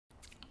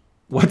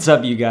What's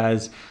up, you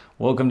guys?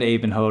 Welcome to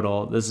Ape and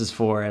Hodl. This is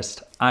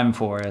Forrest. I'm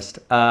Forrest.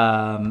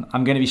 I'm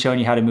going to be showing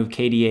you how to move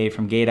KDA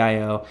from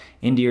Gate.io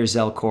into your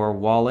Zelcore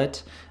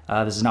wallet.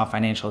 This is not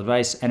financial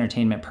advice,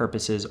 entertainment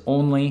purposes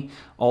only.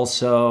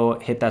 Also,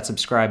 hit that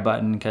subscribe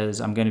button because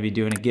I'm going to be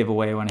doing a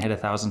giveaway when I hit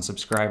 1,000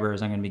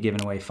 subscribers. I'm going to be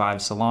giving away 5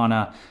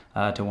 Solana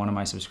to one of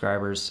my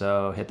subscribers.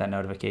 So hit that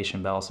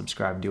notification bell,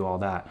 subscribe, do all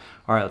that.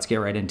 All right, let's get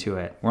right into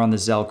it. We're on the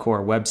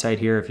Zelcore website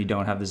here if you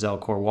don't have the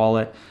Zelcore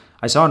wallet.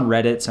 I saw on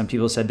Reddit, some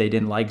people said they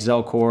didn't like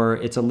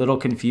Zelcore. It's a little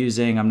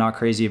confusing. I'm not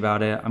crazy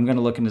about it. I'm going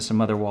to look into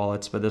some other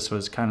wallets, but this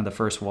was kind of the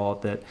first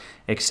wallet that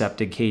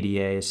accepted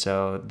KDA.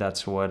 So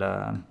that's what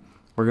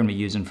we're going to be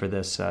using for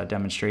this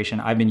demonstration.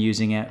 I've been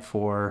using it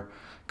for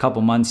a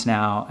couple months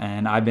now,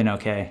 and I've been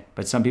okay.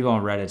 But some people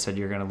on Reddit said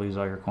you're going to lose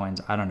all your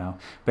coins. I don't know.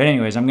 But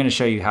anyways, I'm going to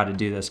show you how to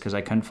do this because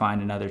I couldn't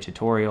find another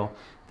tutorial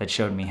that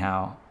showed me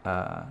how.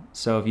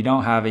 So if you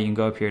don't have it, you can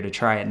go up here to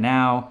try it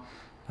now.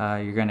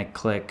 You're going to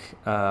click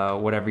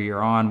whatever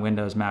you're on,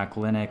 Windows, Mac,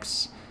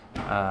 Linux.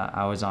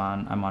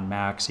 I'm on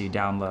Mac, so you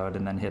download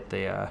and then hit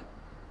the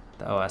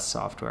OS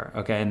software.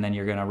 Okay, and then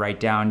you're going to write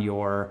down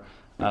your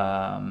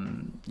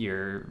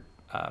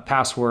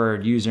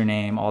password,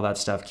 username, all that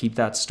stuff. Keep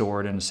that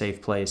stored in a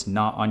safe place,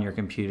 not on your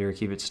computer.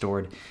 Keep it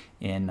stored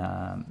in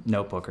a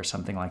notebook or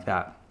something like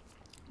that.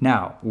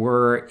 Now,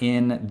 we're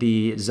in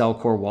the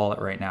Zelcore wallet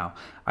right now.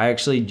 I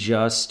actually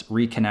just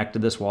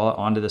reconnected this wallet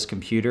onto this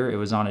computer. It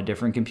was on a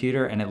different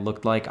computer and it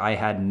looked like I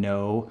had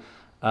no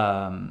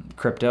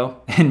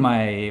crypto in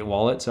my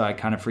wallet, so I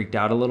kind of freaked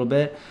out a little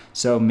bit.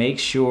 So make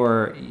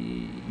sure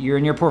you're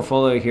in your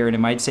portfolio here and it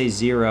might say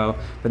 0,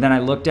 but then I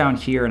looked down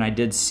here and I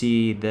did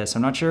see this.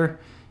 I'm not sure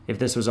if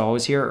this was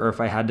always here or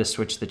if I had to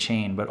switch the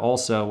chain, but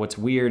also what's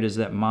weird is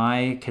that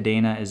my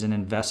Kadena is in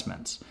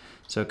investments.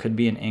 So it could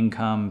be an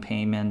income,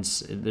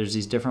 payments. There's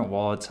these different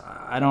wallets.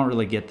 I don't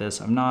really get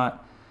this. I'm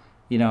not,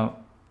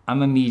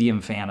 I'm a medium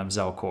fan of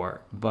Zelcore,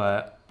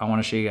 but I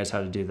want to show you guys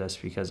how to do this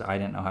because I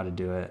didn't know how to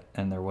do it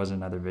and there was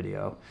another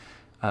video.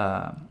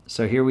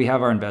 So here we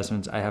have our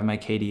investments. I have my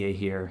KDA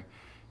here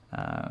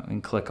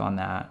and click on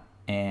that.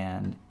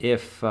 And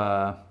if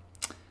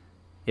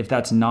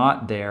that's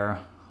not there,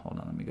 hold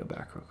on, let me go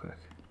back real quick.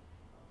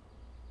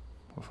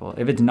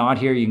 If it's not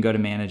here, you can go to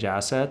manage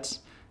assets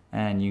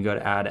and you go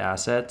to add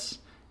assets.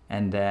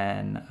 And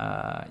then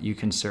you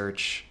can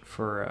search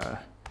for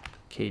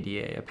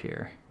KDA up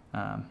here.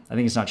 I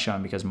think it's not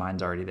showing because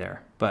mine's already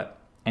there. But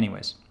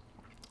anyways,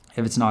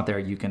 if it's not there,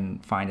 you can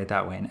find it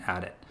that way and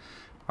add it.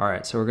 All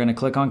right, so we're gonna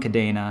click on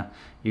Kadena.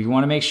 You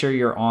wanna make sure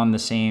you're on the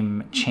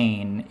same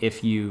chain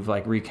if you've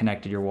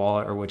reconnected your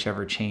wallet or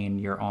whichever chain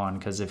you're on,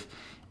 because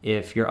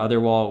if your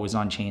other wallet was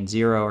on chain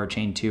 0 or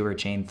chain 2 or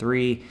chain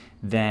 3,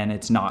 then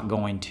it's not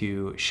going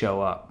to show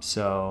up.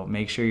 So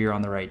make sure you're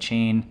on the right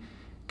chain.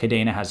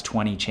 Kadena has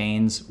 20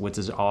 chains, which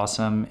is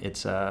awesome.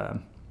 It's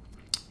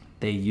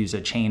they use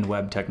a chain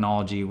web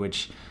technology,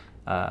 which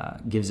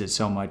gives it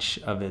so much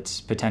of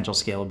its potential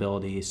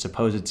scalability,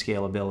 supposed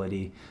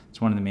scalability. It's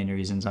one of the main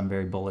reasons I'm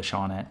very bullish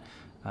on it.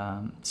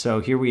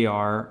 So here we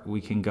are. We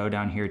can go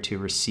down here to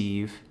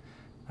receive.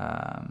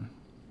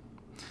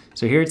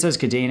 So here it says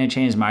Kadena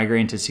chain is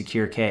migrating to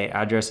secure K.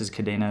 Address is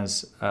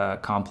Kadena's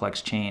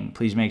complex chain.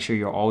 Please make sure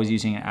you're always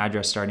using an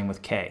address starting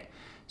with K.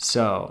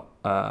 So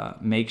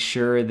make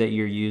sure that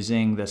you're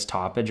using this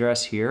top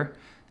address here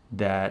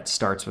that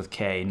starts with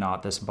K,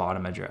 not this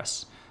bottom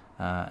address.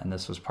 And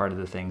this was part of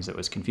the things that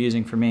was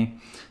confusing for me.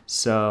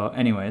 So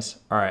anyways,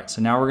 all right,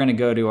 so now we're gonna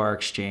go to our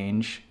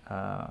exchange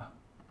where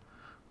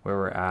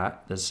we're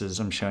at. This is,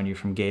 I'm showing you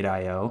from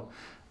Gate.io.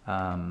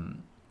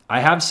 I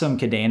have some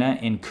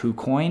Kadena in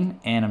KuCoin,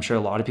 and I'm sure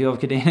a lot of people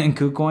have Kadena in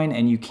KuCoin,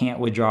 and you can't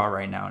withdraw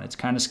right now, and it's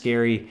kind of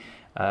scary.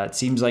 It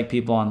seems like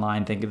people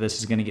online think this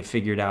is going to get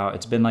figured out.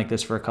 It's been like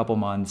this for a couple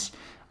months.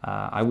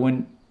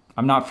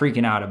 I'm not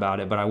freaking out about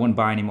it, but I wouldn't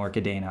buy any more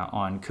Kadena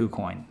on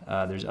KuCoin.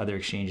 There's other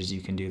exchanges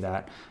you can do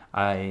that.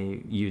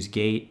 I use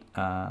Gate.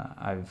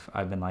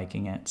 I've been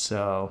liking it.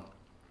 So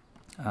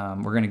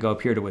we're going to go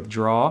up here to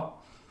withdraw.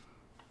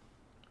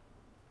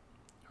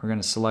 We're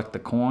going to select the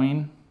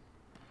coin.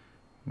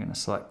 I'm going to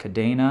select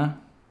Kadena.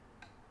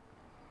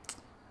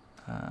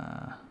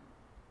 I'm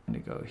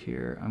going to go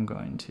here. I'm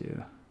going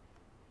to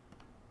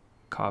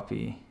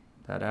copy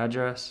that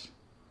address.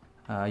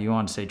 You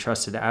want to say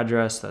trusted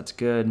address. That's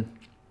good.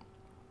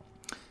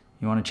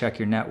 You want to check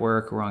your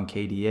network. We're on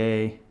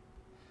KDA.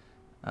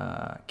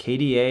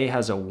 KDA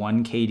has a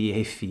 1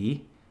 KDA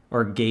fee,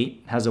 or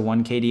Gate has a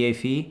 1 KDA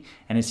fee,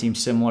 and it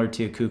seems similar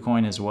to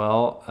KuCoin as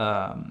well.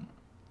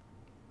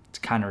 It's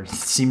kind of, it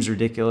seems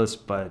ridiculous,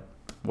 but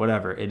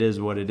whatever. It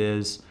is what it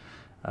is.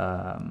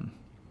 Yeah,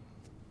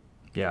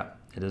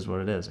 it is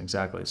what it is.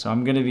 Exactly. So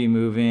I'm going to be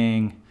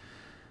moving.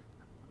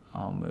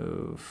 I'll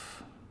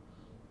move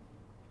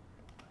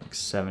like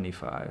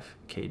 75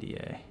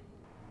 KDA.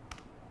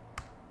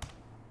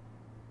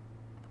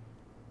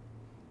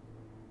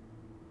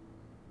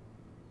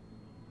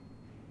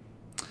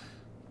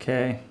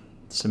 Okay,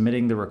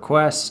 submitting the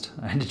request.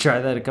 I had to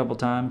try that a couple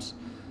times.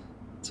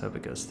 Let's hope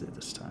it goes through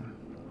this time.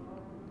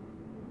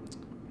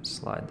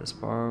 Slide this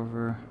bar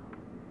over.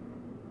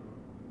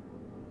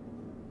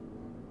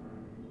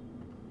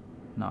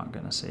 Not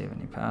gonna save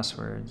any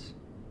passwords.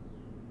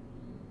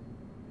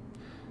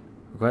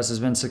 Request has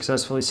been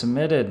successfully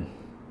submitted.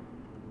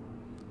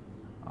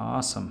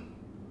 Awesome.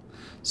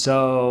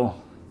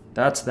 So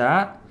that's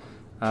that.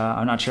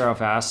 I'm not sure how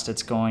fast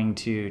it's going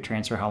to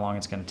transfer, how long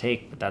it's going to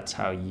take, but that's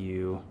how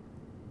you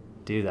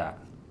do that.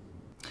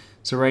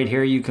 So right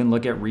here, you can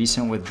look at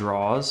recent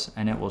withdrawals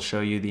and it will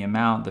show you the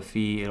amount, the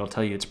fee, it'll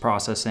tell you it's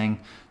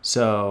processing.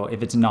 So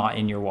if it's not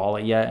in your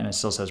wallet yet and it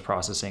still says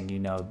processing, you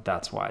know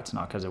that's why. It's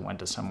not because it went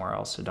to somewhere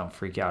else. So don't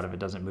freak out if it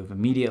doesn't move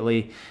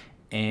immediately.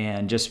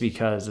 And just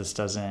because this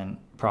doesn't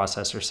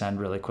process or send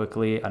really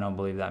quickly, I don't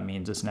believe that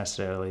means it's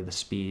necessarily the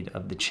speed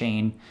of the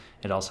chain.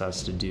 It also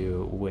has to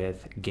do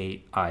with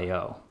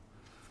Gate.io.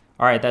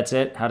 All right, that's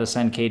it. How to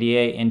send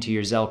KDA into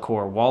your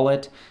Zelcore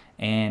wallet.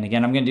 And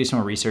again, I'm going to do some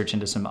more research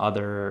into some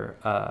other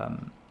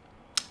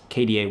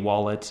KDA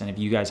wallets. And if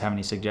you guys have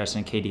any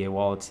suggestions, KDA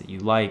wallets that you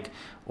like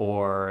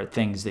or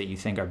things that you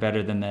think are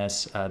better than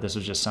this, this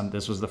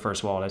was the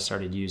first wallet I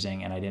started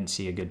using and I didn't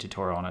see a good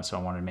tutorial on it. So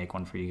I wanted to make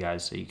one for you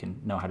guys so you can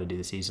know how to do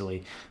this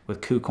easily.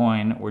 With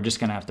KuCoin, we're just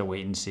going to have to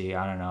wait and see.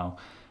 I don't know.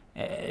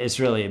 It's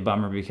really a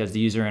bummer because the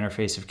user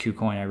interface of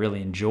KuCoin I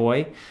really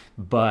enjoy,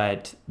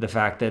 but the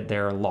fact that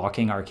they're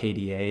locking our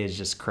KDA is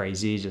just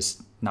crazy.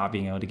 Just not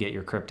being able to get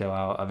your crypto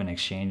out of an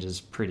exchange is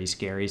pretty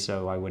scary.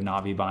 So I would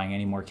not be buying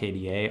any more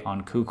KDA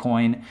on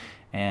KuCoin.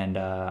 And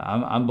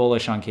I'm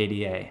bullish on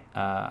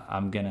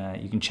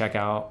KDA. You can check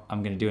out,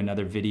 I'm gonna do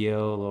another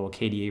video, a little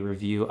KDA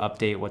review,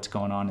 update what's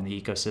going on in the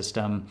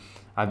ecosystem.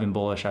 I've been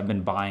bullish, I've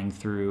been buying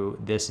through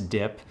this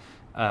dip.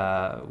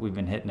 We've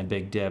been hitting a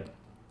big dip.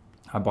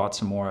 I bought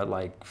some more at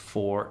like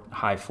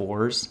high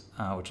fours,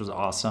 which was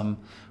awesome.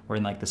 We're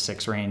in like the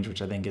 6 range,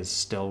 which I think is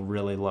still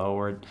really low,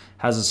 or it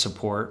has a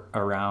support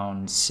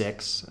around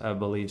 6, I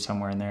believe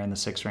somewhere in there in the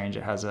 6 range.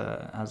 It has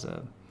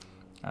a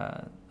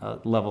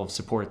level of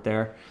support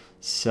there.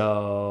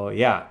 So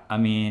yeah, I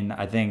mean,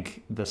 I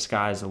think the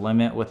sky's the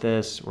limit with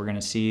this. We're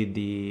gonna see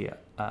the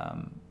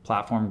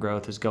platform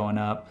growth is going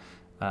up,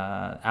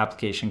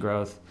 application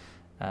growth.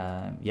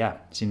 Yeah,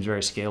 seems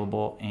very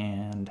scalable,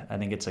 and I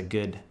think it's a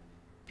good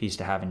piece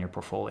to have in your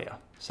portfolio.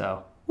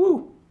 So,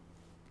 woo,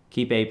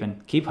 keep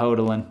aping, keep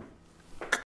hodling.